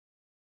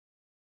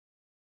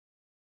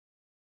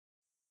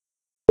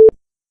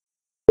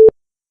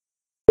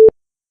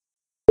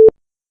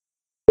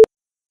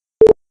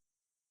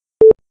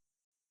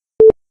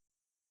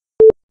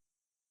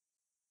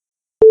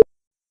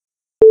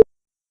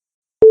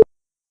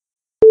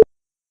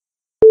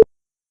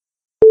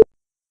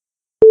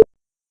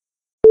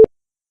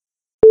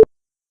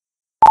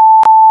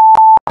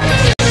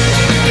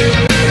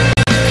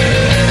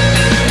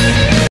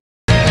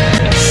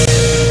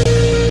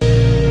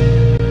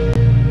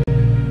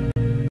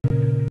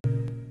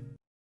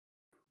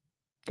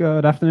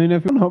Good afternoon,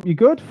 everyone. Hope you're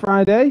good.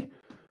 Friday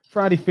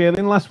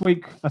feeling. Last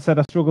week, I said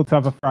I struggled to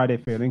have a Friday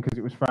feeling because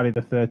it was Friday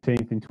the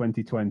 13th in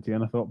 2020,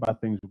 and I thought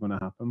bad things were going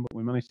to happen, but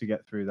we managed to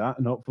get through that,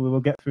 and hopefully we'll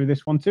get through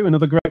this one too.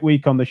 Another great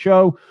week on the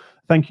show.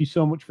 Thank you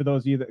so much for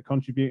those of you that are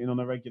contributing on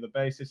a regular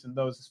basis, and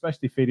those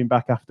especially feeding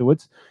back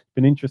afterwards. It's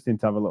been interesting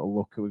to have a little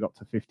look. We got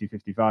to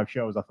 55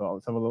 shows. I thought,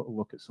 let's have a little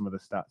look at some of the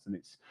stats, and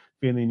it's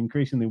feeling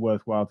increasingly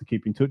worthwhile to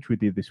keep in touch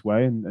with you this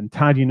way and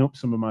tidying up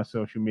some of my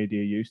social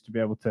media use to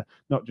be able to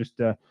not just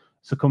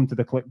succumb to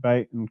the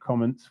clickbait and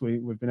comments.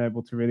 We've been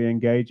able to really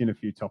engage in a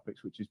few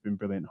topics, which has been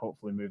brilliant.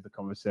 Hopefully move the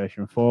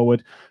conversation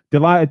forward.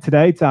 Delighted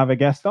today to have a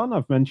guest on.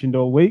 I've mentioned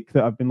all week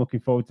that I've been looking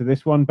forward to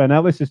this one. Ben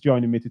Ellis is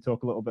joining me to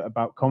talk a little bit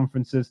about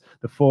conferences,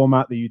 the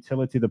format, the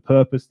utility, the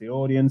purpose, the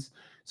audience,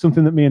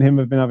 something that me and him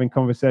have been having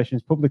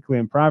conversations publicly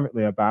and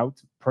privately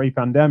about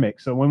pre-pandemic.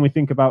 So when we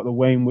think about the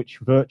way in which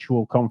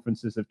virtual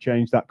conferences have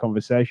changed that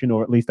conversation,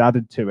 or at least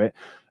added to it,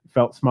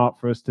 felt smart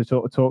for us to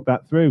talk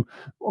that through.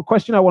 A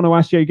question I want to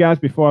ask you guys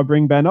before I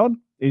bring Ben on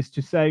is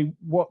to say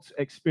what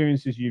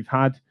experiences you've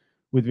had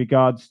with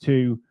regards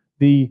to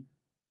the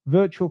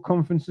virtual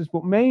conferences,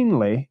 but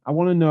mainly I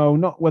want to know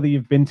not whether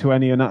you've been to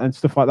any and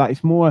stuff like that.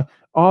 It's more,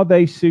 are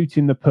they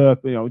suiting the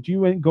purpose? You know, do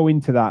you go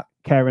into that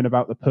caring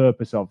about the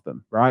purpose of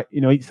them, right? You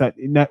know, it's like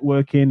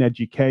networking,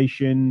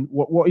 education.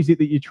 What is it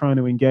that you're trying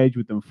to engage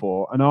with them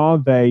for? And are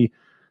they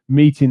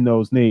meeting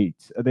those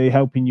needs? Are they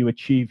helping you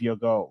achieve your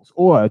goals,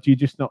 or do you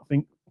just not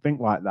think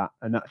like that,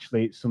 and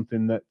actually it's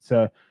something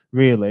that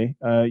really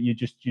you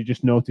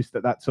just notice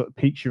that sort of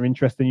piques your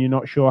interest and you're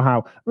not sure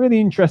how? Really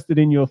interested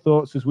in your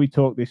thoughts as we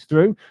talk this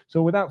through.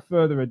 So without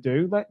further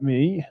ado, let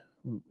me,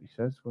 he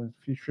says, well,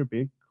 it should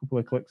be a couple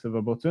of clicks of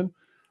a button.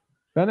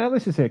 Ben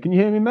Ellis is here. Can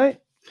you hear me, mate?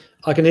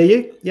 I can hear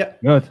you. Yeah.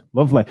 Good.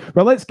 Lovely.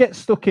 Well, let's get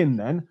stuck in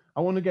then.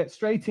 I want to get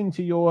straight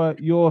into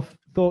your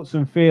thoughts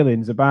and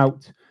feelings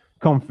about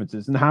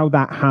conferences and how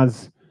that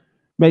has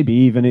maybe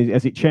even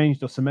as it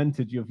changed or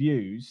cemented your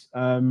views,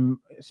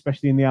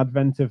 especially in the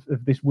advent of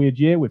this weird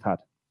year we've had.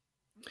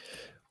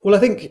 Well, I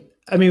think,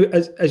 I mean,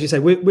 as you say,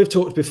 we've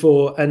talked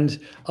before, and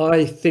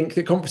I think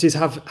that conferences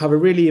have a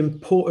really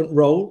important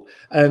role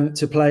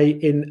to play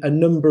in a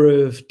number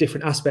of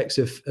different aspects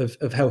of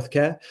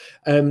healthcare.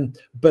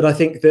 But I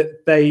think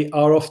that they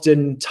are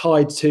often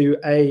tied to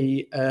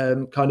a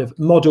kind of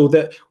model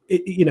that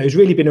has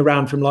really been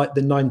around from like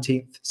the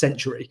 19th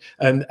century,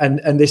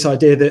 and this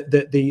idea that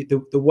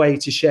the way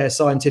to share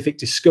scientific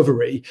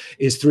discovery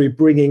is through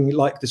bringing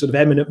like the sort of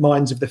eminent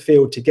minds of the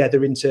field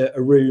together into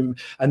a room,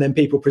 and then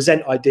people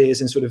present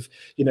ideas and sort of,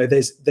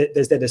 there's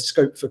then a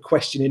scope for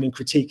questioning and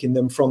critiquing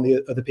them from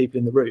the other people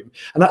in the room,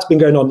 and that's been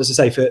going on, as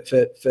I say,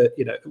 for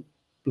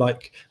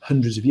like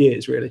hundreds of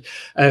years really.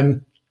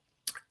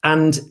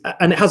 And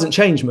it hasn't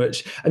changed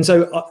much. And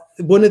so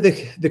one of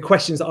the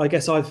questions that I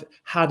guess I've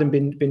had and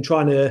been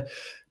trying to,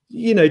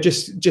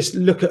 just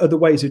look at other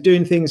ways of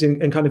doing things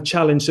and kind of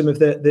challenge some of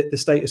the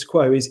status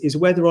quo is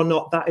whether or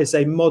not that is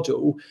a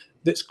model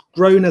that's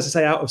grown, as I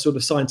say, out of sort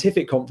of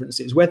scientific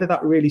conferences, whether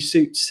that really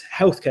suits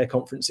healthcare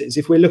conferences.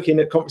 If we're looking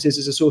at conferences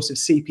as a source of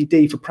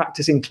CPD for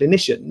practicing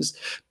clinicians,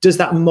 does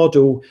that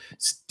model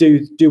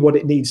do what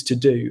it needs to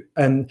do?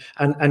 And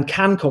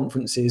can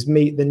conferences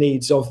meet the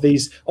needs of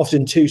these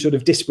often two sort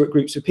of disparate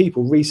groups of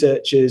people,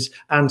 researchers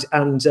and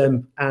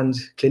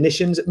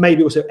clinicians,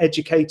 maybe also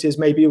educators,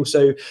 maybe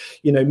also,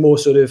 more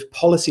sort of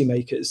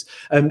policymakers.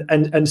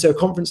 And so a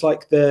conference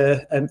like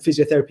the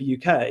Physiotherapy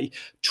UK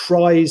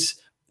tries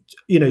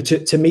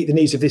to meet the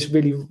needs of this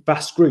really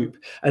vast group.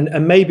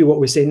 And maybe what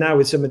we're seeing now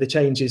with some of the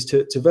changes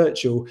to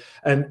virtual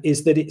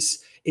is that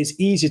it's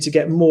easier to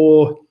get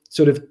more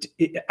sort of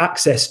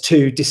access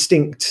to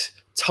distinct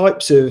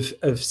types of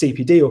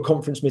CPD or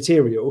conference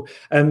material.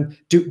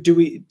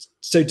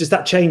 So does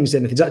that change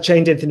anything? Does that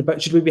change anything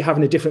about, should we be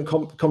having a different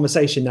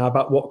conversation now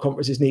about what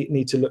conferences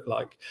need to look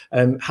like?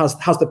 Has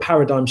the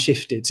paradigm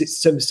shifted?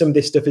 Some of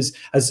this stuff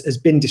has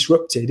been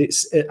disrupted.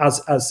 It's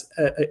as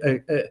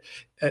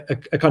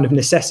a kind of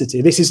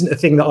necessity. This isn't a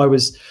thing that I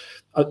was.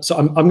 So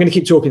I'm going to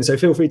keep talking. So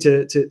feel free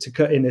to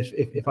cut in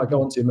if I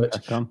go on too much.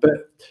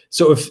 But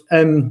sort of,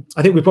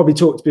 I think we probably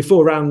talked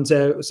before around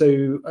at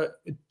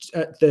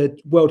the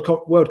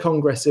World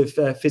Congress of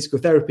Physical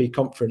Therapy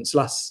conference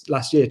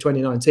last year,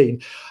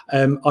 2019.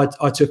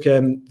 I took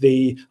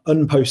the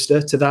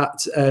unposter to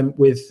that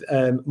with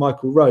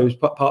Michael Rose,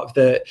 part of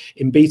the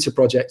InBeta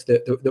project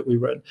that we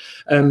run.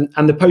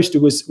 And the poster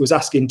was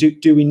asking,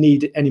 do we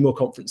need any more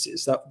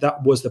conferences?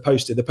 That was the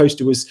poster. The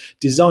poster was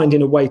designed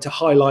in a way to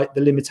highlight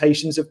the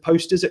limitations of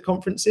posters at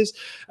conferences.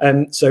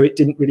 So it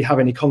didn't really have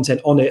any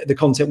content on it. The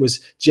content was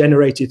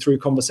generated through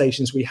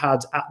conversations we had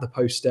at the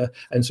poster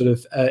and sort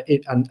of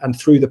and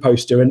through the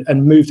poster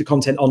and moved the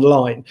content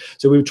online.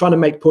 So we were trying to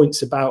make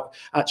points about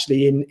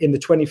actually in the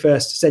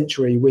 21st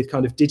century with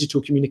kind of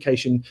digital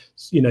communication,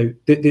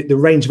 the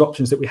range of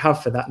options that we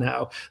have for that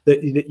now,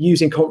 that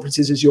using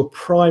conferences as your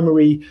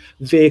primary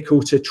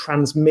vehicle to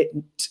transmit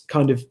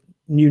kind of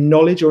new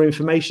knowledge or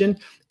information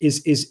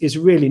is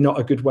really not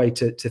a good way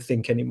to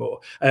think anymore.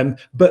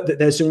 But that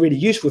there's some really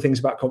useful things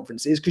about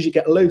conferences, because you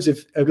get a load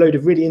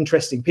of really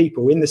interesting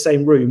people in the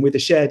same room with a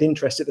shared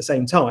interest at the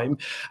same time,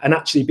 and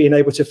actually being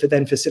able to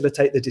then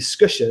facilitate the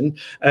discussion.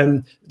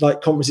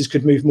 Like conferences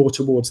could move more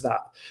towards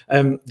that.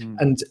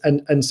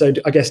 And so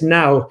I guess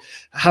now,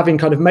 having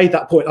kind of made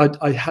that point,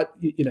 I had,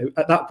 you know,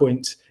 at that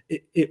point,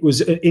 it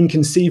was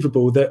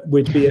inconceivable that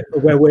we'd be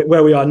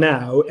where we are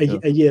now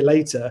a year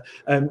later,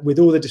 with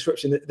all the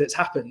disruption that's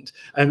happened.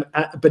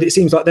 But it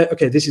seems like that,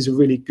 okay, this is a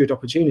really good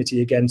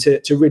opportunity again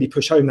to really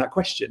push home that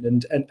question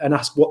and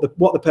ask what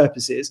the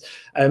purpose is,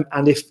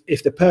 and if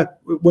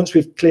once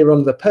we're clear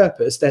on the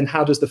purpose, then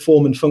how does the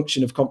form and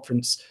function of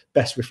conference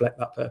best reflect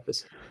that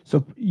purpose?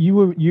 So you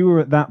were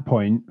at that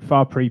point,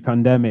 far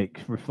pre-pandemic,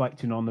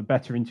 reflecting on the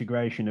better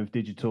integration of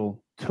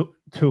digital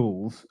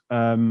tools,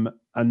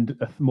 and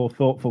a more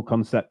thoughtful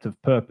concept of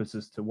purpose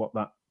as to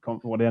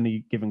what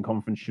any given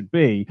conference should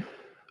be.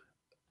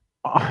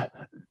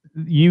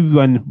 You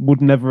then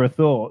would never have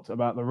thought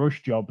about the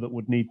rush job that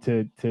would need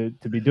to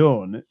be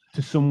done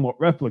to somewhat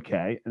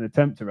replicate, and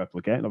attempt to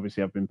replicate, and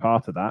obviously I've been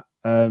part of that,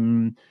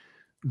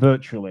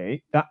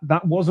 virtually.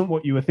 That wasn't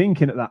what you were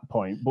thinking at that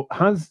point, but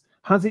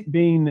has it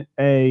been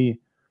a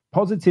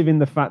positive in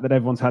the fact that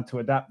everyone's had to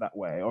adapt that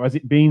way, or has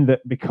it been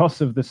that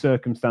because of the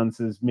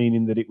circumstances,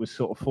 meaning that it was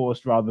sort of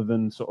forced rather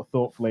than sort of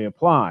thoughtfully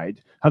applied,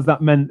 has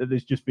that meant that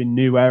there's just been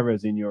new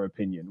errors, in your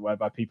opinion,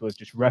 whereby people have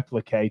just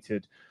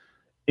replicated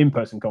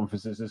in-person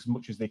conferences as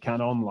much as they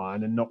can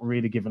online and not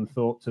really given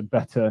thought to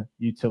better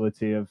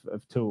utility of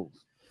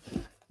tools?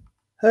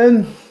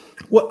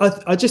 Well,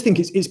 I just think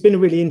it's been a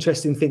really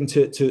interesting thing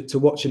to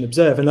watch and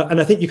observe, and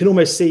I think you can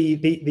almost see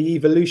the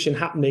evolution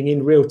happening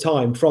in real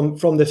time from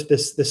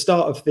the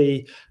start of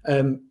the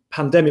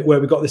pandemic, where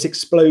we got this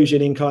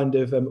explosion in kind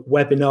of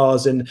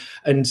webinars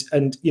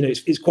and you know,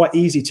 it's quite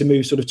easy to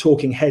move sort of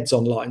talking heads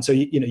online. So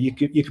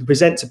you can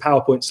present to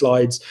PowerPoint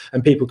slides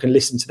and people can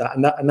listen to that,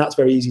 and that's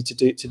very easy to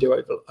do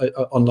over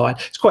online.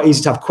 It's quite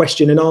easy to have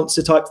question and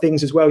answer type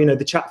things as well. You know,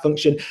 the chat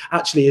function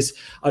actually is,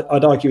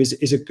 I'd argue,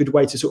 is a good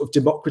way to sort of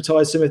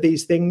democratize some of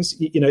these things.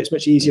 You know, it's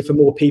much easier for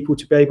more people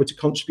to be able to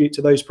contribute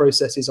to those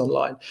processes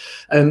online.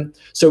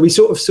 So we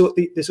sort of saw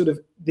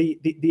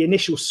the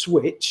initial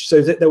switch,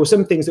 so that there were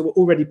some things that were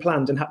already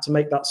planned and had to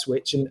make that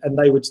switch, and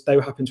they were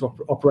happen to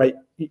operate,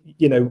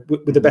 you know,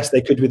 with the best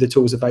they could with the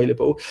tools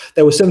available.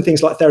 There were some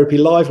things like Therapy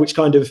Live which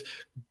kind of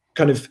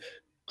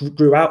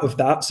grew out of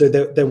that. So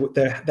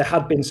there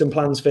had been some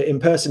plans for in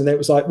person, and it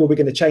was like, well, we're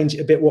going to change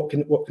it a bit. What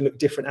can look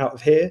different out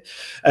of here?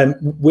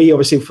 We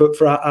obviously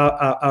for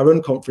our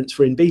unconference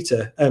for In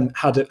Beta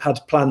had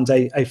planned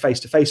a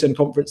face-to-face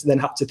unconference, and then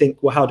had to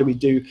think, well, how do we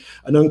do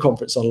an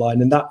unconference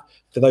online? And that,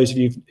 for those of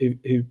you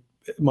who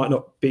might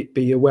not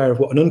be aware of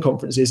what an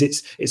unconference is,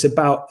 it's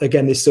about,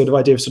 again, this sort of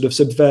idea of sort of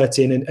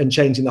subverting and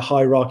changing the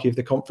hierarchy of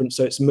the conference,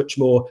 so it's much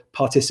more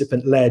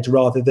participant led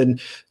rather than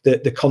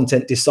the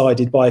content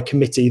decided by a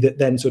committee that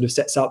then sort of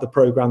sets out the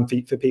program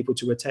for people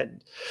to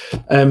attend.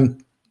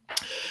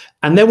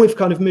 And then we've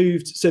kind of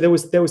moved. So there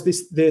was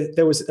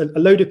a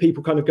load of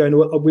people kind of going,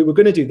 well, we were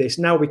going to do this,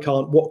 now we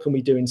can't. What can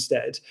we do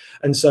instead?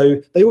 And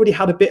so they already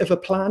had a bit of a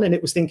plan, and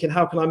it was thinking,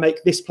 how can I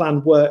make this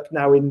plan work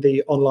now in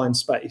the online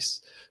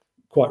space?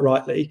 Quite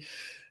rightly.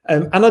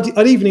 And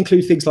I'd even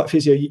include things like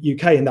Physio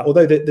UK in that,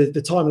 although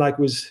the time lag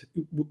was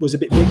a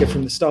bit bigger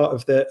from the start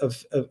of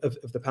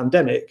the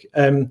pandemic.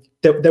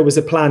 There was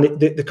a plan.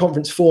 The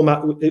conference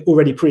format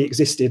already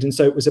pre-existed, and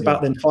so it was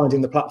about then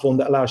finding the platform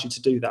that allows you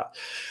to do that.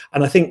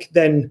 And I think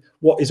then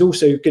what is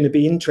also going to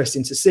be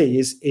interesting to see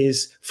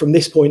is from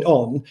this point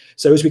on.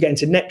 So as we get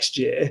into next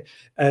year,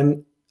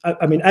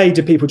 I mean,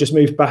 do people just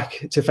move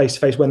back to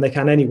face-to-face when they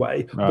can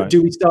anyway? Right. But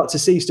do we start to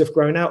see stuff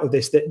growing out of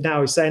this that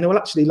now is saying, well,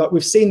 actually, like,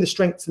 we've seen the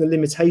strengths and the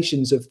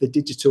limitations of the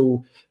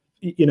digital,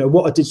 you know,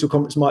 what a digital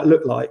conference might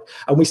look like,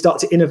 and we start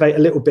to innovate a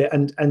little bit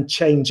and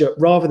change up,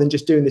 rather than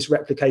just doing this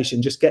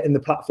replication, just getting the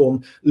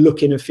platform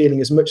looking and feeling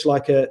as much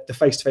like the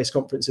face-to-face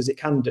conference as it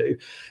can do.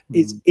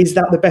 Is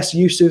that the best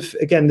use of,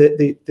 again,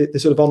 the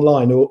sort of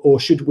online, or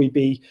should we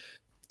be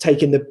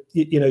taking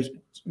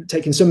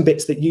taking some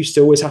bits that used to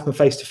always happen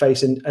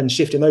face-to-face and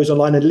shifting those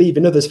online and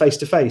leaving others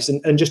face-to-face,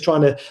 and just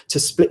trying to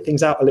split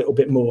things out a little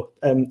bit more,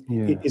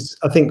 is,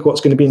 I think,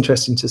 what's going to be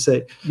interesting to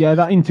see. Yeah,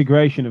 that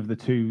integration of the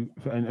two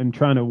and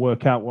trying to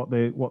work out what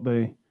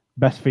the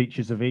best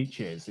features of each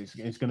is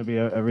going to be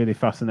a really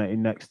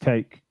fascinating next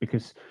take,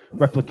 because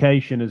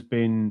replication has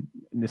been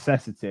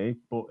necessity,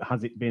 but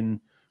has it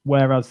been,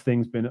 have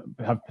things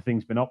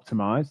been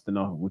optimized?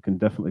 And we can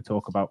definitely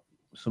talk about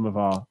some of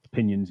our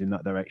opinions in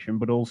that direction,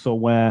 but also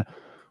where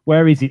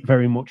where is it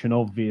very much an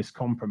obvious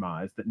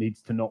compromise that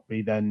needs to not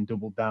be then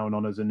doubled down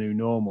on as a new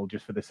normal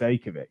just for the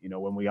sake of it, you know,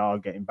 when we are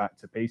getting back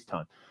to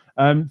peacetime.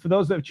 For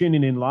those that are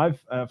tuning in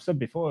live, I've said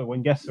before,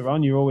 when guests are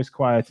on, you're always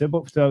quieter.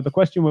 But the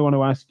question we want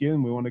to ask you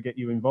and we want to get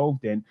you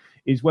involved in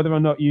is whether or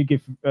not you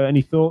give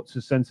any thoughts,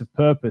 a sense of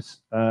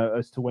purpose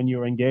as to when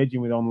you're engaging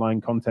with online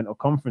content or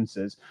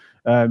conferences,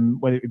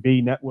 whether it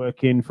be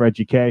networking, for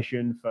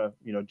education, for,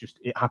 you know, just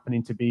it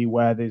happening to be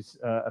where there's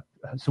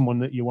someone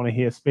that you want to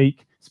hear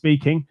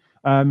speaking.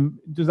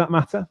 Does that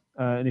matter?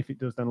 And if it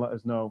does, then let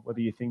us know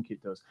whether you think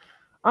it does.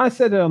 I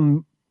said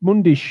on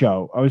Monday's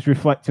show, I was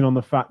reflecting on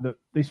the fact that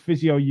this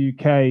Physio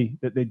UK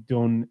that they'd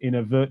done in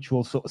a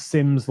virtual sort of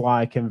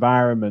Sims-like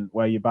environment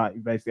where you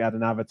basically had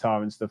an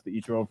avatar and stuff that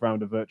you drove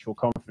around a virtual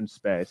conference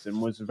space,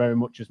 and was very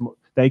much as much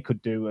they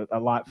could do a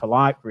like for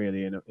like,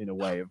 really, in a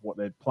way of what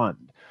they'd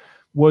planned,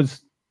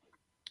 was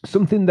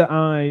something that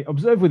I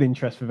observed with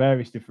interest for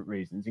various different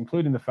reasons,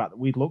 including the fact that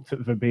we'd looked at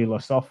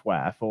Verbila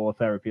software for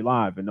Therapy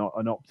Live and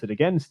opted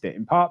against it,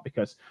 in part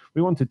because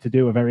we wanted to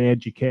do a very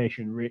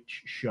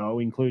education-rich show,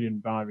 including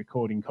by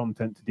recording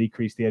content to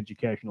decrease the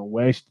educational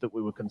waste that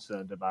we were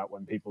concerned about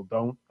when people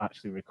don't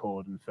actually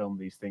record and film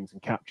these things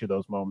and capture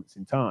those moments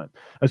in time,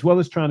 as well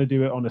as trying to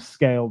do it on a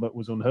scale that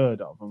was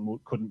unheard of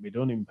and couldn't be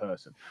done in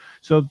person.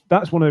 So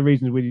that's one of the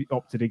reasons we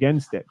opted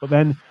against it. But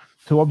then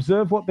to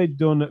observe what they'd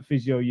done at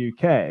Physio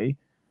UK,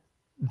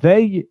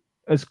 they,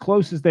 as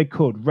close as they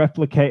could,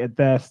 replicated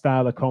their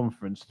style of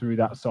conference through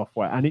that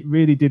software, and it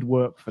really did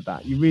work for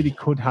that. You really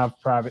could have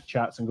private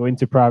chats and go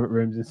into private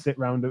rooms and sit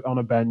around on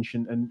a bench,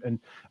 and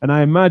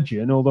I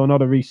imagine, although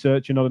not a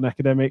researcher, not an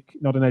academic,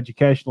 not an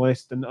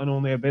educationalist, and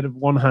only a bit of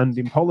one hand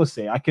in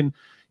policy,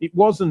 it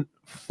wasn't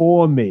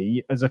for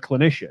me as a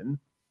clinician,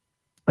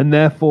 and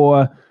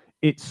therefore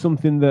it's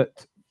something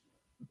that,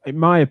 in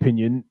my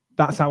opinion,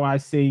 that's how I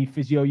see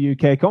Physio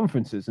UK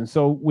conferences. And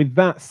so with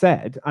that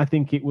said, I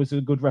think it was a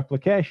good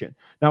replication.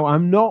 Now,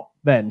 I'm not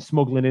then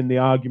smuggling in the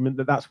argument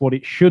that that's what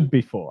it should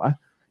be for.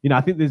 You know,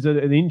 I think there's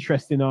an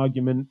interesting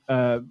argument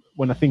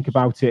when I think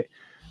about it,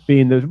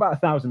 being there's about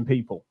 1,000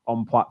 people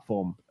on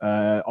platform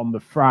on the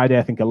Friday.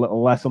 I think a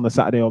little less on the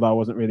Saturday, although I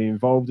wasn't really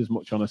involved as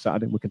much on a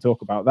Saturday. We can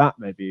talk about that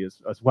maybe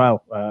as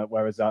well.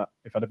 Whereas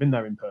if I'd have been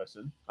there in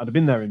person, I'd have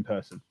been there in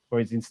person.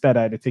 Whereas instead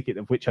I had a ticket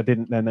of which I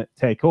didn't then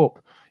take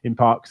up, in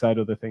part because I had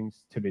other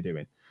things to be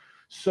doing.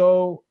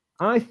 So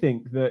I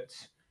think that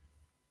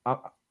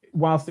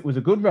whilst it was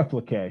a good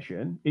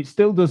replication, it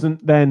still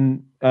doesn't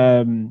then,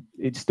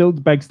 it still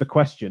begs the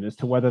question as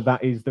to whether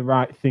that is the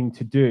right thing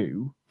to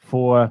do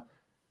for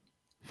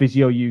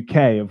Physio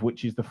UK, of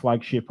which is the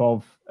flagship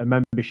of a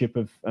membership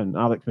of, and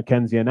Alex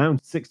McKenzie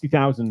announced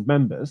 60,000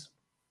 members.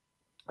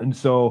 And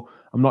so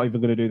I'm not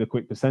even going to do the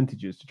quick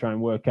percentages to try and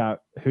work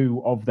out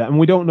who of them. And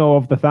we don't know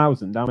of the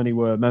 1,000, how many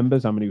were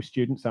members, how many were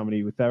students, how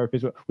many were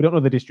therapists. We don't know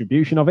the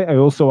distribution of it. I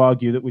also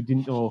argue that we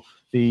didn't know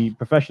the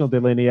professional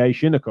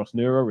delineation across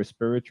neuro,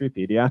 respiratory,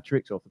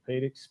 pediatrics,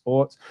 orthopedics,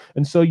 sports.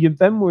 And so you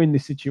then were in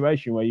this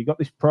situation where you got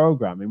this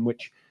program in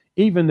which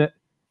even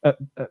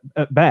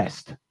at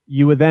best,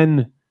 you were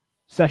then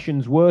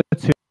sessions were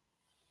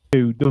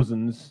two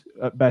dozens,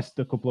 at best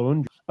a couple of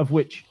hundred, of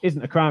which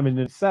isn't a crime in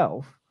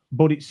itself,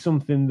 but it's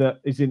something that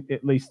is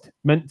at least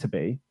meant to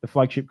be the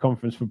flagship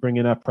conference for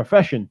bringing a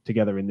profession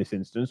together in this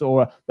instance,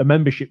 or the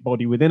membership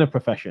body within a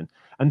profession.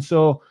 And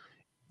so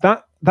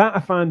that I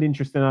find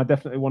interesting. I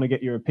definitely want to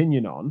get your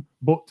opinion on,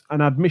 but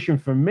an admission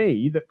from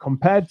me that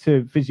compared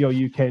to Physio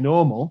UK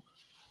Normal,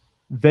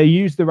 they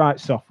used the right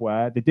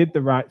software, they did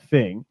the right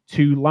thing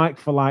to like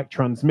for like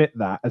transmit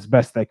that as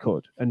best they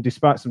could. And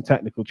despite some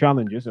technical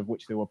challenges, of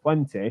which there were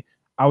plenty,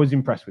 I was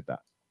impressed with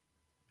that.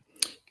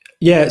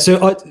 Yeah,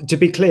 so to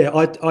be clear,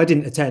 I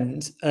didn't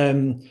attend.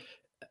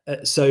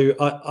 So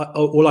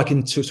all I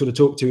can sort of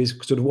talk to is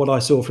sort of what I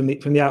saw from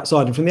the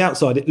outside. And from the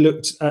outside, it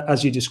looked,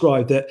 as you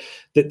described,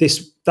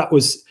 that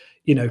was,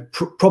 you know,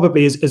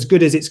 probably as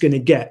good as it's going to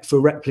get for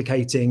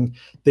replicating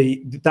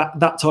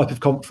that type of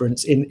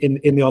conference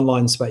in the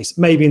online space.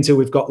 Maybe until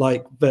we've got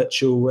like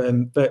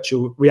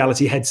virtual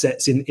reality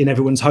headsets in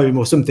everyone's home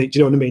or something. Do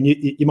you know what I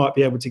mean? You might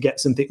be able to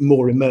get something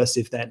more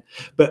immersive then.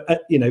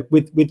 But you know,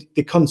 with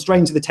the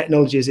constraints of the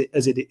technology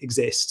as it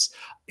exists,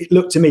 it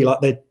looked to me like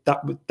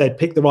they'd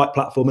picked the right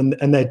platform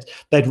and they'd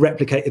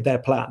replicated their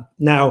plan.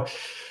 Now,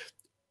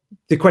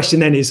 the question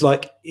then is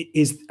like,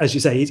 as you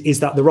say, is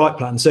that the right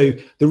plan? So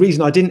the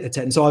reason I didn't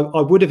attend, so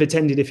I would have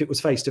attended if it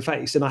was face to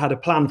face and I had a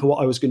plan for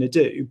what I was going to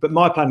do, but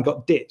my plan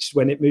got ditched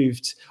when it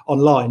moved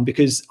online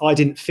because I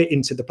didn't fit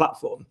into the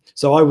platform.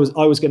 So I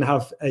was going to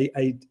have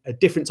a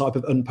different type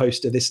of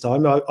unposter this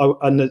time.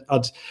 And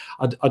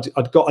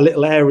I'd got a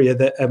little area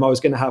that I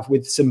was going to have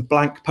with some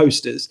blank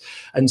posters,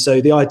 and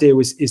so the idea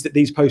is that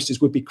these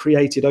posters would be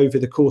created over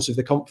the course of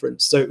the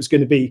conference. So it was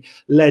going to be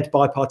led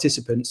by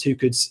participants who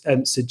could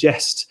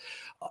suggest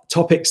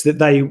topics that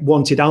they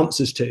wanted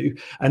answers to,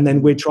 and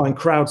then we'd try and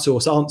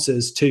crowdsource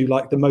answers to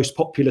like the most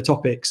popular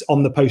topics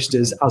on the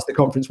posters as the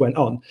conference went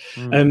on.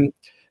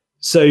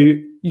 So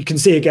you can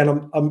see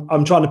again,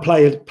 I'm trying to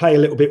play a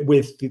little bit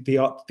with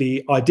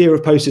the idea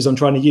of posters. I'm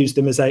trying to use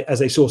them as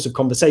a source of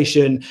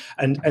conversation,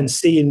 and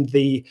seeing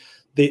the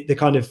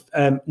kind of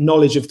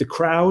knowledge of the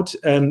crowd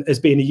as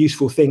being a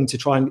useful thing to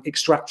try and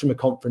extract from a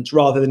conference,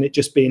 rather than it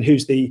just being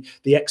who's the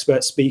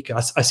expert speaker.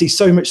 I see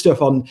so much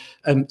stuff on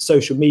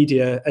social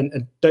media,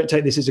 and don't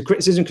take this as a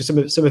criticism, because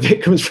some of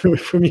it comes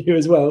from you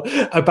as well,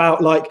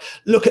 about like,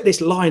 look at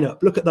this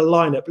lineup, look at the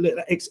lineup,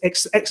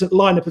 excellent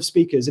lineup of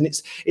speakers, and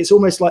it's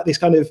almost like this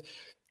kind of,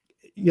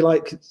 you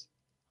like,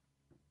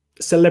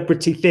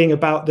 celebrity thing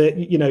about the,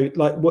 you know,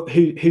 like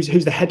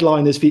who's the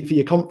headliners for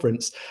your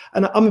conference,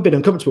 and I'm a bit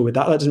uncomfortable with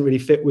that. That doesn't really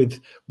fit with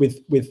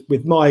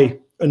my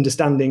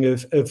understanding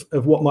of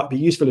what might be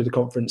useful at a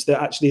conference.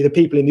 That actually the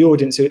people in the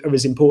audience are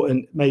as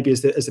important maybe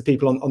as the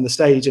people on the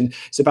stage, and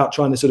it's about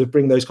trying to sort of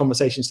bring those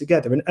conversations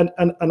together. And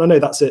I know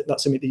that's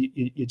something that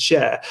you'd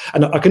share,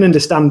 and I can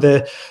understand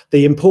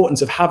the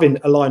importance of having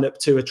a lineup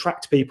to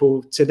attract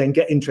people, to then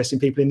get interesting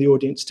people in the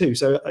audience too.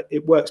 So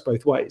it works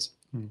both ways.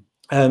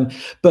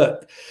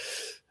 But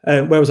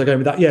where was I going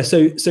with that? Yeah,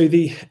 so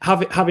the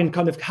having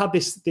kind of had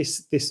this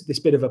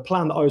bit of a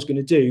plan that I was going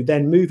to do,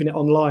 then moving it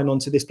online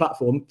onto this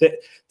platform, that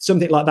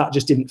something like that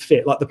just didn't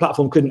fit. Like the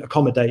platform couldn't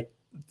accommodate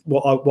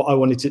what I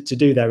wanted to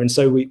do there, and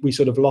so we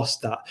sort of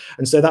lost that.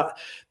 And so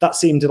that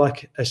seemed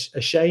like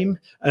a shame,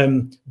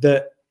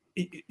 that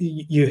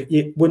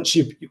you once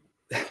you.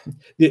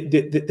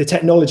 The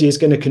technology is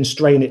going to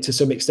constrain it to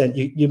some extent.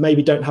 You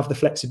maybe don't have the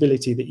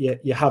flexibility that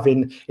you have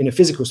in a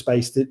physical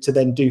space to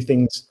then do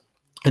things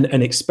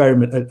and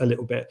experiment a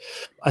little bit.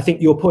 I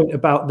think your point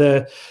about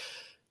the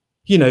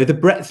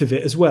breadth of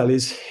it as well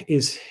is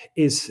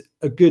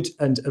a good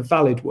and a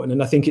valid one,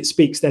 and I think it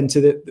speaks then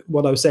to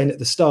what I was saying at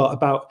the start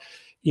about,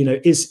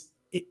 is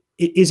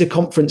a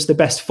conference the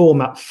best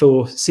format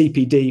for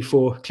CPD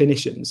for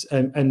clinicians,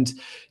 and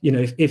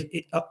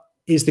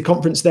is the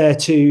conference there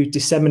to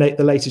disseminate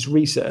the latest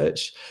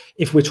research?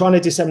 If we're trying to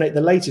disseminate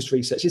the latest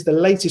research, is the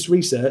latest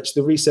research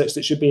the research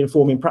that should be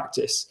informing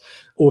practice?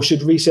 Or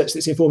should research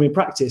that's informing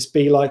practice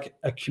be like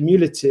a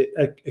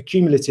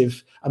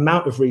cumulative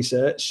amount of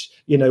research?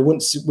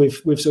 Once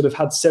we've sort of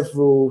had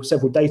several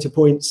data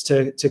points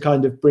to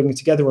kind of bring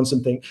together on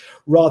something,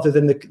 rather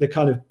than the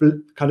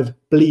kind of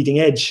bleeding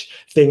edge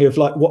thing of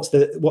like, what's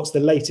the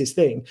latest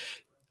thing?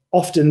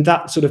 Often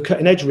that sort of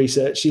cutting edge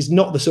research is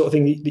not the sort of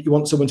thing that you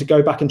want someone to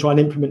go back and try and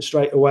implement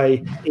straight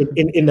away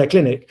in their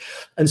clinic.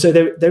 And so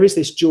there is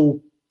this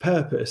dual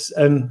purpose.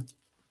 And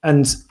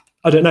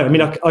I don't know. I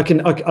mean, I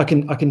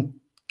can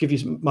give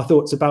you my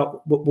thoughts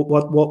about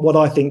what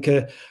I think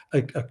a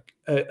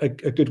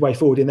good way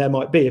forward in there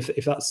might be,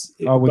 if that's.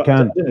 We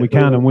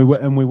can, and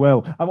we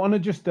will. I want to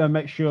just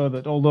make sure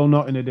that, although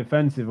not in a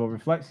defensive or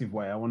reflexive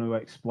way, I want to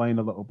explain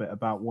a little bit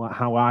about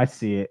how I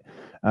see it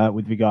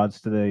with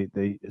regards to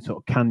the sort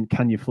of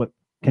can you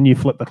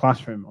flip the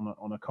classroom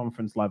on a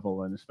conference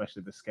level, and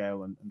especially the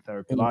scale and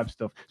Therapy Live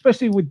stuff,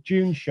 especially with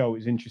June's show,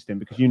 is interesting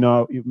because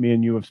me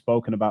and you have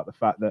spoken about the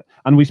fact that,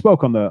 and we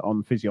spoke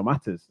on Physio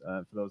Matters,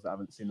 for those that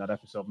haven't seen that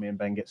episode, me and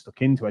Ben get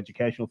stuck into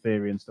educational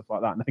theory and stuff like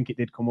that, and I think it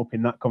did come up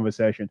in that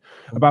conversation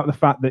about the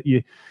fact that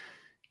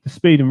the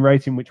speed and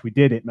rate in which we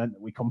did it meant that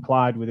we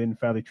complied within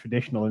fairly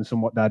traditional and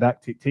somewhat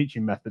didactic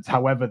teaching methods.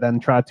 However, then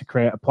tried to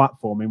create a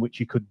platform in which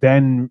you could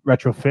then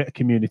retrofit a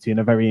community in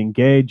a very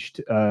engaged,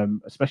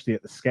 especially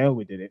at the scale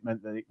we did. It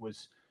meant that it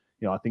was,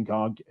 I think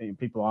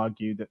people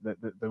argue that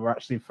they were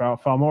actually far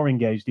more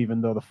engaged,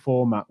 even though the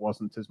format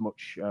wasn't as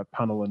much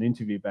panel and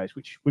interview based,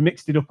 which we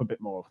mixed it up a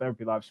bit more.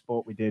 Therapy Live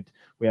Sport,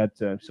 we had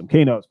some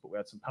keynotes, but we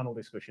had some panel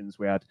discussions,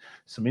 we had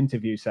some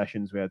interview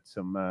sessions, we had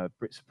some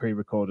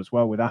pre-record as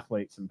well with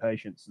athletes and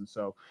patients, and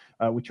so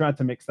we tried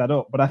to mix that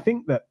up. But I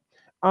think that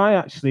I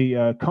actually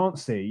can't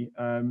see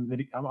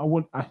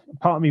that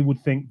part of me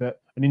would think that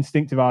an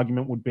instinctive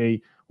argument would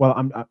be,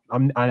 well,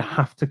 I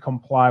have to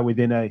comply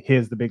within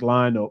here's the big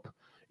lineup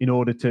in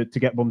order to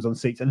get bums on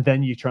seats, and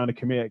then you're trying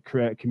to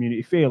create a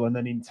community feel, and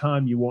then in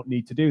time you won't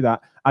need to do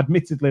that.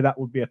 Admittedly, that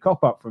would be a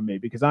cop-out from me,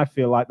 because I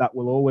feel like that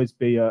will always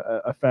be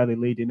a fairly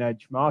leading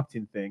edge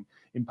marketing thing,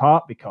 in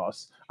part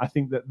because I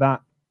think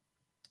that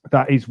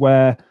is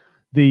where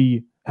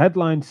the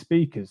headline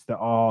speakers that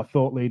are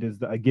thought leaders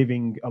that are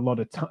giving a lot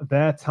of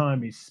their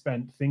time is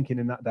spent thinking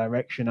in that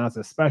direction as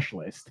a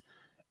specialist.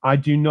 I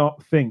do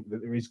not think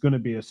that there is going to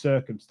be a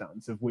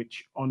circumstance of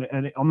which on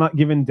that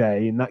given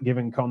day, in that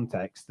given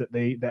context, that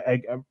the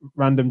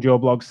random Joe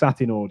Blogg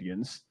satin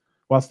audience,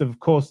 whilst of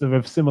course they're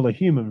of similar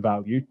human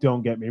value,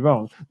 don't get me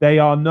wrong, they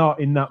are not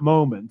in that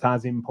moment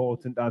as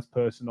important as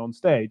person on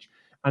stage.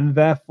 And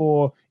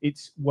therefore,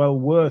 it's well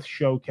worth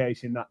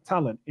showcasing that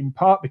talent, in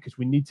part because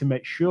we need to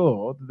make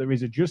sure that there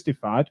is a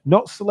justified,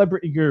 not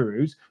celebrity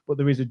gurus, but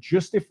there is a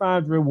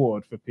justified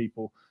reward for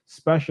people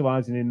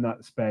specializing in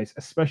that space,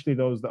 especially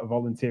those that are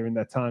volunteering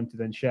their time to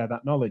then share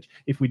that knowledge.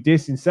 If we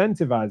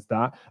disincentivize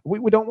that,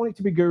 we don't want it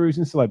to be gurus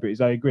and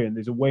celebrities, I agree, and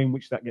there's a way in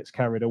which that gets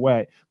carried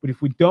away. But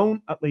if we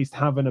don't at least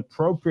have an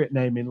appropriate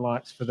naming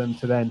rights for them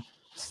to then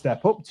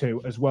step up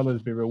to, as well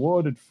as be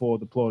rewarded for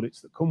the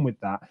plaudits that come with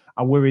that.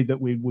 I worry that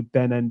we would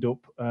then end up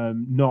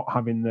not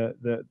having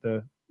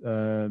the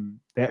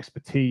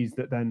expertise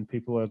that then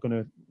people are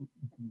going to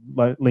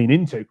lean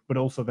into, but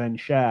also then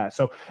share.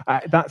 So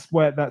that's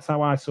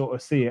how I sort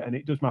of see it, and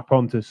it does map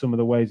onto some of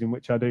the ways in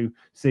which I do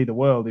see the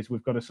world. Is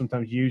we've got to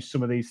sometimes use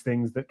some of these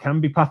things that can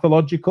be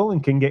pathological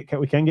and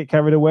we can get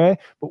carried away,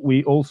 but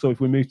we also,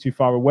 if we move too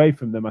far away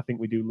from them, I think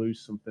we do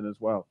lose something as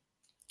well.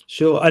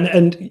 Sure,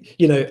 and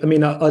you know, I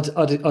mean, I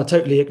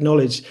totally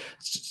acknowledge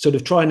sort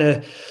of trying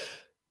to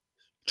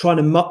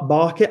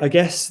market, I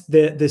guess,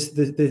 the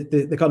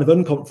kind of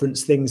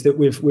unconference things that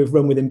we've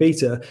run within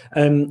Beta.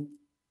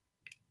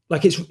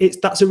 Like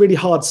that's a really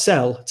hard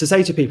sell to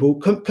say to people,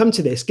 come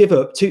to this, give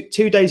up 2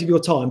 days of your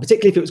time,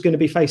 particularly if it was going to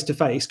be face to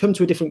face, come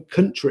to a different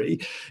country,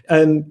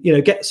 you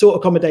know, sort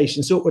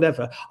accommodation, sort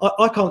whatever.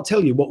 I can't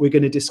tell you what we're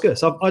going to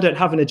discuss. I don't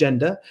have an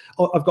agenda.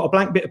 I've got a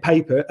blank bit of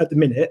paper at the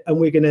minute, and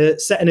we're going to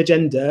set an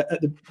agenda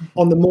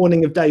on the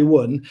morning of day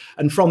one,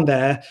 and from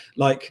there,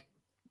 like,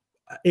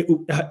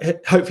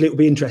 hopefully it will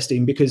be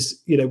interesting,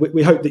 because, you know,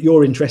 we hope that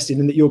you're interested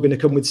and that you're going to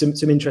come with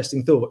some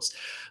interesting thoughts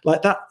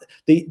like that.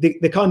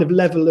 The kind of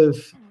level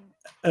of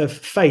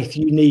faith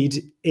you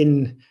need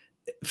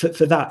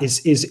for that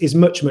is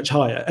much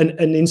higher, and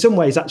in some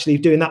ways actually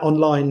doing that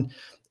online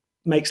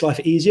makes life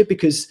easier,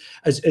 because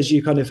as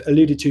you kind of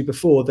alluded to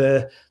before,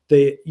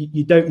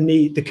 you don't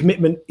need, the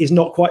commitment is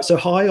not quite so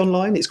high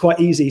online. It's quite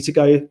easy to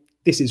go,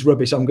 this is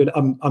rubbish,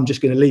 I'm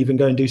just going to leave and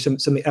go and do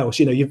something else.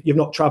 You know, you've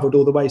not traveled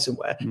all the way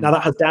somewhere. Now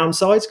that has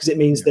downsides, because it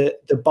means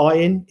that the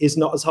buy-in is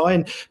not as high,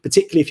 and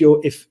particularly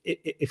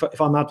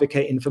if I'm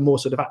advocating for more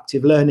sort of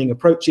active learning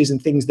approaches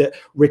and things that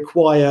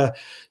require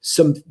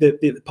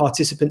the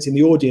participants in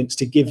the audience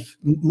to give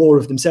more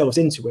of themselves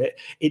into it,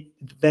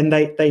 then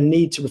they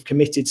need to have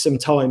committed some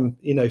time,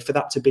 you know, for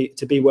that to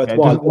be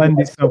worthwhile. It doesn't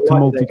lend itself to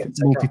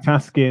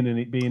multitasking and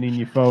it being in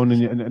your phone,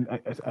 and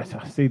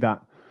I see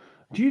that.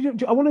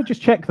 I want to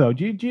just check though.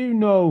 Do you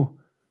know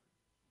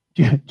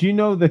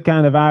the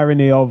kind of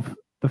irony of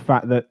the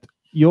fact that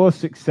your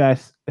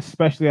success,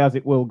 especially as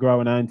it will grow,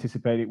 and I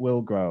anticipate it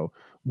will grow,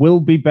 will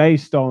be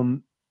based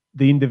on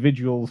the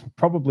individuals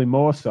probably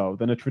more so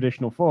than a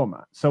traditional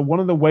format? So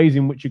one of the ways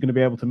in which you're going to be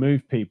able to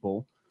move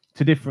people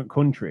to different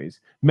countries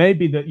may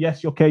be that,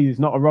 yes, okay, there's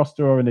not a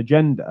roster or an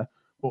agenda,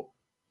 but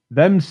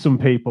some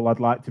people I'd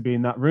like to be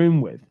in that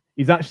room with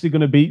is actually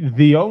going to be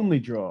the only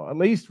draw, at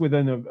least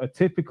within a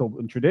typical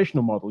and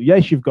traditional model.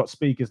 Yes, you've got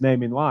speakers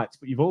naming lights,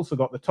 but you've also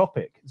got the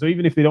topic. So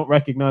even if they don't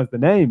recognize the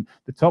name,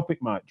 the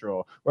topic might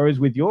draw. Whereas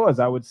with yours,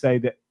 I would say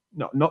that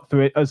not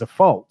through it as a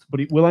fault, but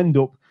it will end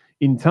up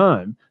in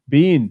time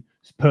being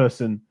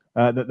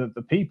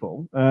the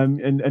people.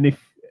 And if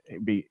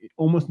it'd be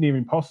almost near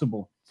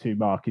impossible to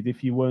market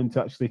if you weren't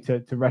actually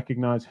to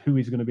recognize who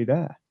is going to be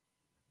there.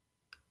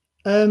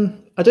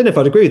 I don't know if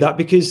I'd agree with that,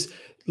 because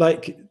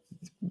like,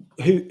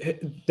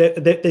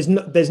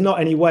 there's not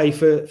any way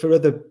for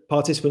other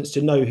participants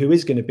to know who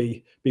is going to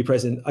be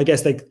present. I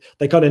guess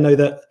they kind of know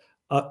that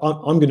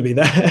I'm going to be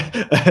there,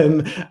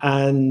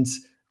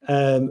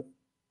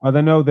 well,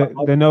 they know that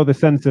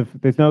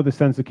there's the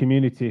sense of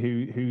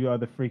community who are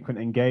the frequent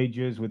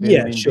engagers within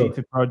the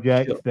Beta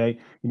project. Sure. They,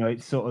 you know,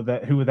 it's sort of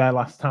that who were there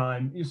last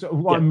time. Sort of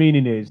what I'm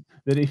meaning is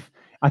that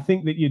I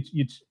think that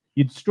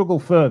you'd struggle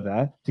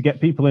further to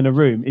get people in a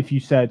room if you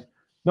said,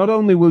 not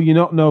only will you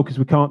not know because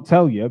we can't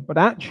tell you, but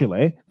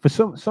actually,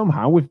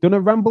 somehow we've done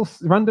a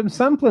random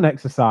sampling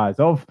exercise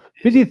of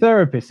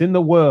physiotherapists in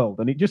the world,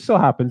 and it just so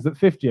happens that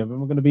 50 of them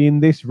are going to be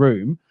in this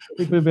room.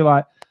 People will be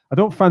like, I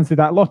don't fancy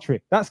that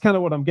lottery. That's kind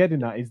of what I'm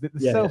getting at, is that the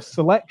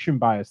self-selection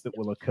bias that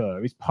will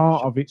occur is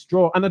part of its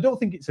draw. And I don't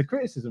think it's a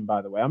criticism,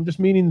 by the way. I'm just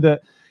meaning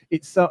that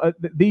it's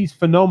these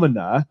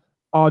phenomena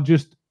are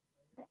just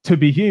to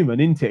be human,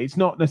 isn't it? It's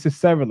not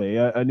necessarily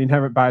an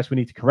inherent bias we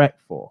need to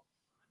correct for.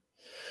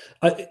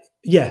 I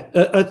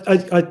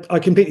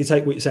completely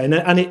take what you're saying,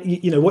 and it,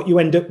 you know, what you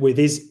end up with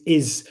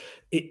is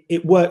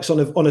it works on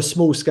a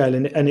small scale,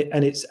 and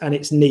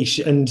it's niche,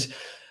 and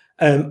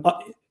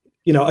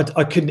you know,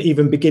 I couldn't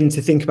even begin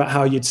to think about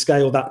how you'd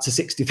scale that to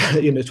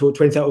 60, you know, to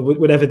 20,000,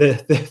 whatever the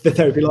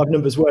Therapy Live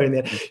numbers were in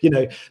there. You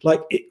know,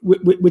 like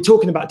we're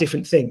talking about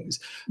different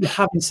things.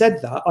 Having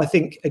said that, I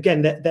think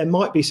again that there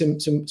might be some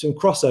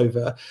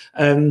crossover,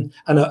 and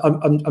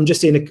I'm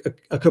just seeing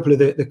a couple of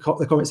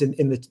the comments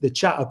in the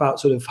chat about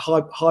sort of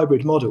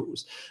hybrid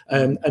models,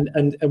 and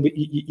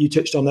you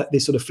touched on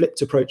this sort of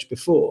flipped approach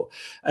before,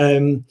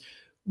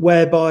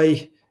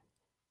 whereby.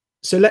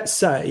 So let's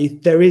say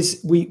there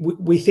is,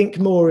 we think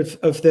more of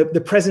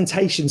the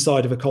presentation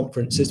side of a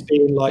conference as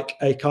being like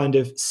a kind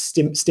of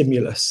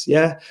stimulus,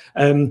 yeah.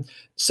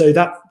 So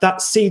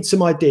that seeds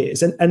some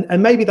ideas,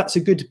 and maybe that's a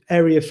good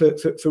area for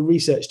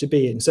research to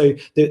be in. So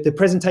the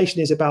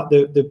presentation is about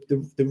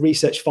the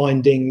research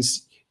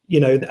findings, you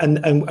know,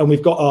 and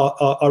we've got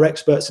our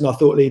experts and our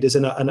thought leaders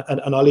and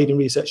our leading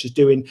researchers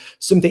doing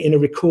something in a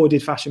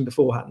recorded fashion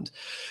beforehand.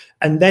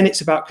 And then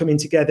it's about coming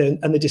together,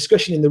 and the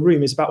discussion in the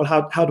room is about,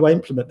 well, how do I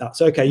implement that?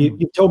 So, okay,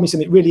 you've told me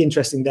something really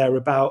interesting there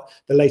about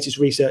the latest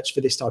research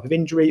for this type of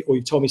injury, or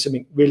you've told me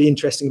something really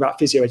interesting about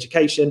physio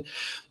education.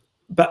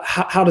 But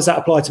how does that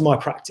apply to my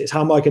practice?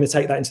 How am I going to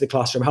take that into the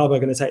classroom? How am I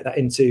going to take that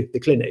into the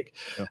clinic?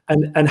 Yeah.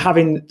 And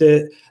having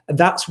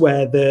that's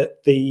where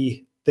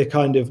the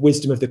kind of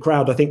wisdom of the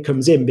crowd, I think,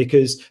 comes in,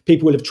 because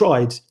people will have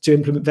tried to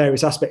implement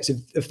various aspects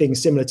of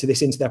things similar to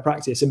this into their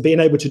practice, and being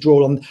able to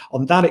draw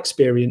on that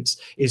experience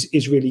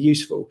is really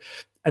useful.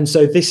 And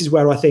so this is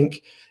where I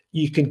think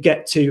you can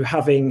get to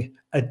having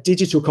a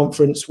digital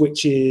conference,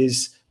 which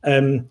is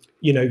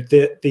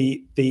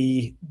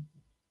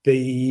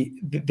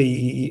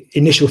the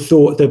initial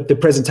thought, the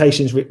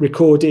presentations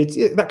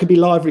recorded, that could be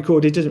live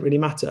recorded, doesn't really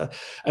matter.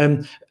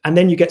 And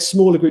then you get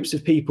smaller groups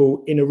of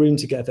people in a room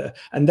together,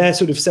 and they're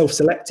sort of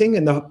self-selecting.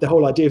 And the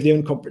whole idea of the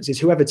unconference is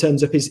whoever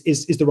turns up is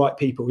the right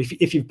people.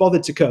 If you've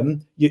bothered to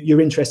come, you're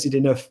interested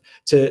enough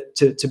to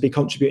be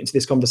contributing to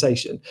this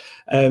conversation.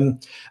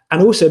 And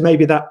also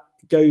maybe that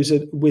goes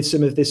with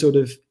some of this sort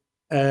of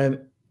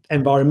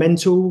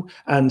environmental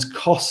and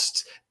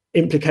cost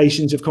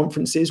implications of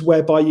conferences,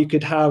 whereby you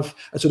could have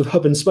a sort of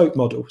hub and spoke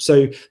model.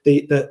 So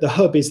the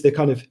hub is the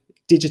kind of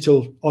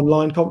digital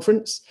online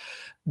conference.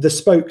 The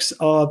spokes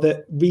are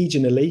that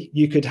regionally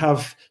you could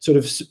have sort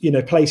of,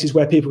 places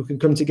where people can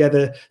come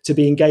together to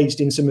be engaged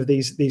in some of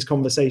these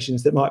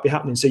conversations that might be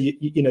happening. So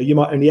you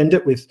might only end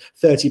up with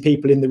 30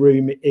 people in the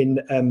room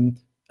in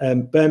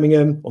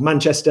Birmingham or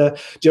Manchester,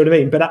 do you know what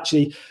I mean? But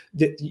actually,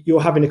 you're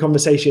having a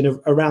conversation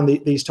around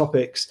these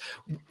topics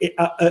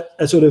at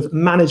a sort of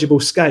manageable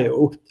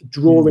scale,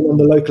 drawing on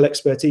the local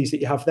expertise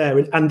that you have there.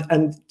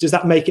 And does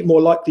that make it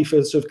more likely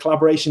for sort of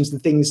collaborations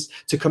and things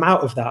to come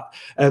out of that?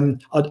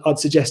 I'd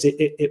suggest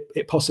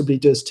it possibly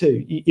does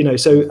too.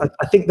 So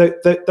I think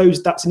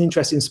that's an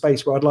interesting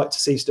space where I'd like to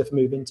see stuff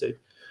move into.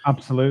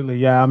 Absolutely,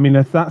 yeah. I mean,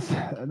 if that's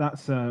I'm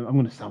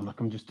going to sound like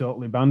I'm just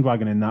totally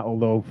bandwagoning that,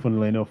 although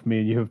funnily enough, me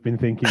and you have been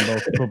thinking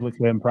both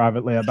publicly and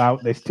privately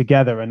about this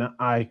together, and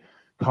I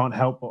can't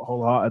help but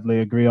wholeheartedly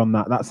agree on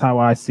that. That's how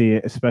I see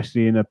it,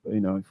 especially in if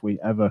we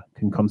ever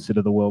can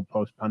consider the world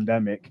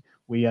post-pandemic,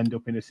 we end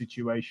up in a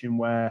situation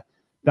where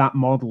that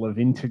model of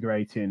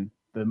integrating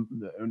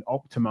and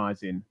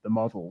optimizing the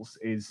models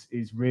is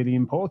really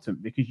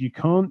important, because you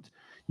can't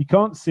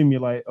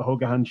simulate a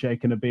hug, a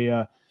handshake, and a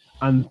beer.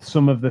 And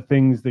some of the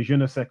things, the je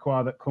ne sais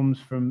quoi that comes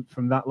from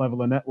that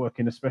level of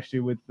networking, especially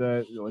with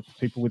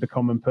people with a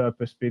common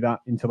purpose, be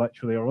that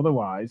intellectually or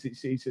otherwise,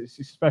 it's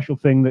a special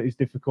thing that is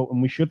difficult,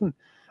 and we shouldn't,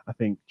 I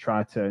think,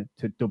 try to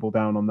double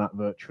down on that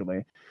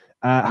virtually.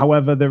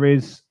 However, there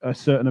is a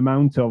certain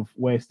amount of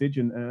wastage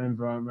and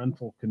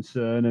environmental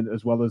concern, and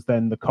as well as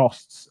then the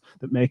costs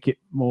that make it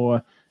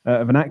more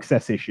of an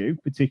access issue,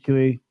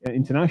 particularly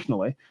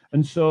internationally.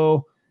 And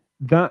so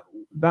that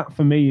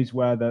for me is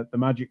where the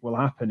magic will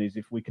happen, is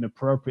if we can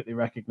appropriately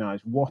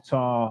recognize what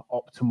are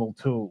optimal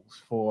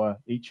tools for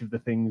each of the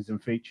things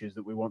and features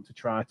that we want to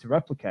try to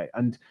replicate.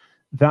 And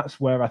that's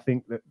where I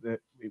think that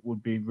it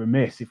would be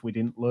remiss if we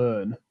didn't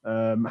learn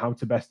how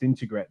to best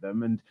integrate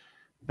them. And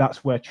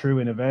that's where true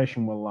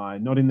innovation will lie,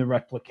 not in the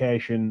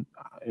replication,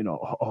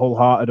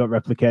 wholehearted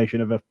replication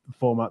of a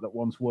format that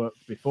once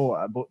worked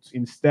before, but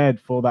instead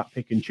for that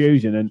pick and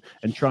choosing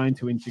and trying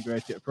to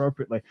integrate it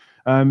appropriately.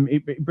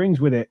 It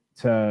brings with it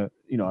a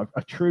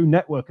true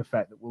network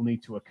effect that will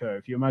need to occur.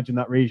 If you imagine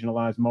that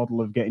regionalized model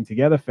of getting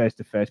together face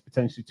to face,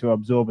 potentially to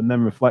absorb and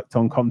then reflect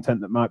on content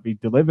that might be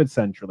delivered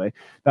centrally,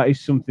 that is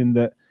something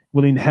that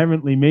will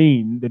inherently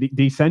mean that it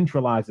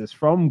decentralizes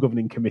from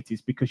governing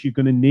committees, because you're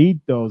going to need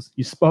your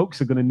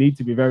spokes are going to need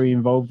to be very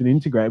involved and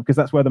integrated, because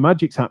that's where the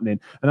magic's happening.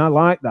 And I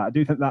like that. I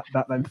do think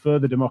that then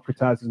further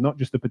democratizes not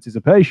just the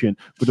participation,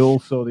 but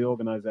also the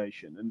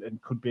organization, and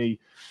could be,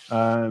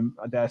 I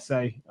dare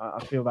say,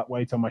 I feel that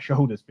weight on my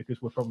shoulders, because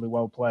we're probably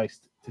well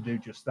placed to do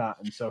just that.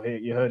 And so here,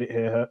 you heard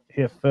it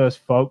here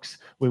first, folks.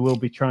 We will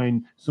be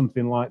trying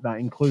something like that,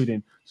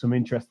 including some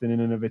interesting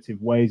and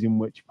innovative ways in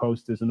which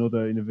posters and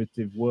other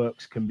innovative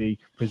works can be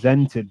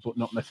presented, but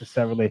not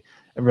necessarily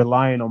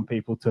relying on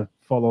people to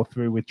follow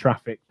through with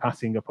traffic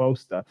passing a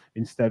poster.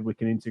 Instead, we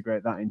can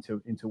integrate that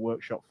into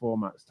workshop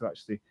formats to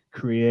actually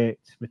create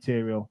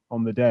material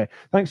on the day.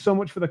 Thanks so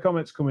much for the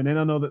comments coming in.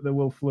 I know that they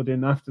will flood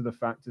in after the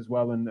fact as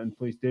well, and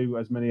please do,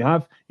 as many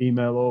have,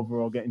 email over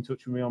or get in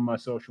touch with me on my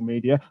social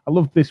media. I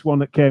loved this one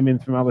that came in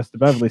from Alistair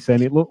Beverley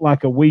saying it looked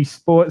like a Wii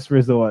Sports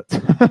Resort.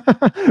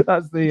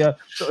 That's the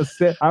sort of,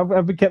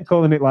 I've kept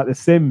calling it like the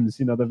Sims,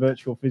 the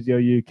virtual physio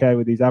UK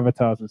with these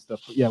avatars and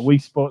stuff. But yeah,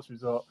 Wii Sports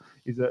Resort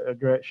is a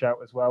great shout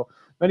as well.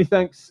 Many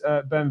thanks,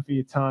 Ben, for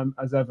your time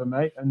as ever,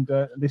 mate. And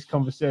this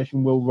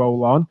conversation will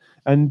roll on.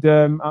 And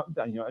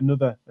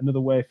another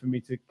way for me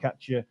to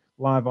catch you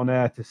live on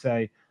air to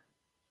say,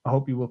 I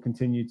hope you will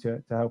continue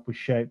to help us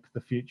shape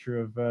the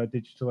future of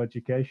digital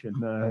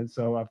education.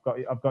 So I've got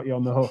you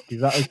on the hook.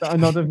 Is that a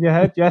nod of your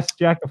head? Yes,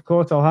 Jack. Of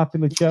course, I'll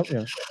happily chat.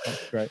 Yeah,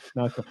 that's great.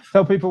 Nice one.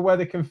 Tell people where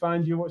they can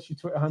find you. What's your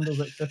Twitter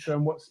handles, etc.,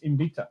 and what's in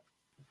beta?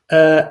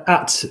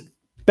 At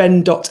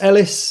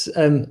Ben.Ellis.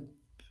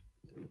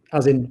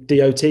 as in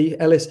DOT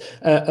Ellis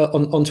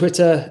on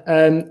Twitter.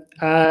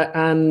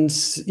 And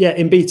yeah,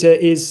 Inbeta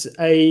is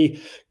a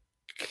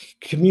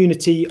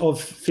community of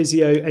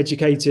physio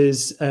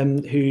educators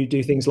who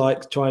do things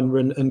like try and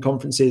run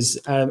conferences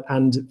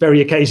and very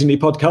occasionally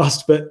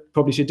podcast, but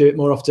probably should do it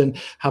more often.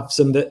 Have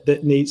some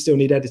that still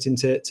need editing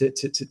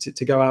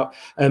to go out.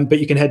 But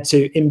you can head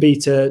to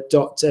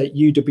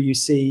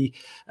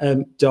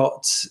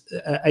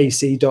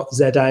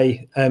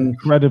inbeta.uwc.ac.za.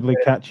 Incredibly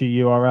catchy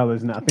URL,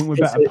 isn't it? I think we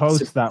better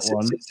post that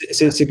one.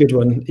 It's a good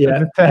one. Yeah,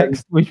 the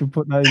text. We should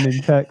put that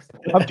in text.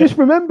 I've just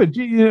remembered.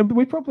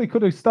 We probably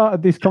could have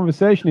started this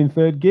conversation in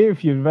third gear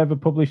if you've ever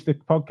published the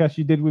podcast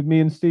you did with me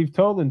and Steve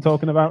Tolan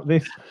talking about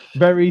this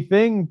very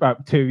thing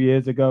about 2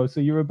 years ago. So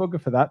you're a bugger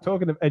for that.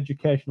 Talking of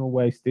educational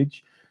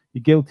wastage,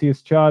 you're guilty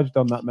as charged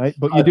on that, mate.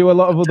 But you do a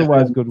lot of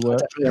otherwise good work.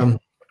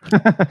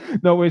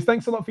 No worries.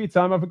 Thanks a lot for your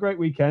time. Have a great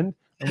weekend,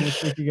 and we'll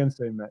speak again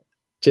soon, mate.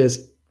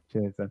 Cheers.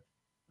 Cheers, then.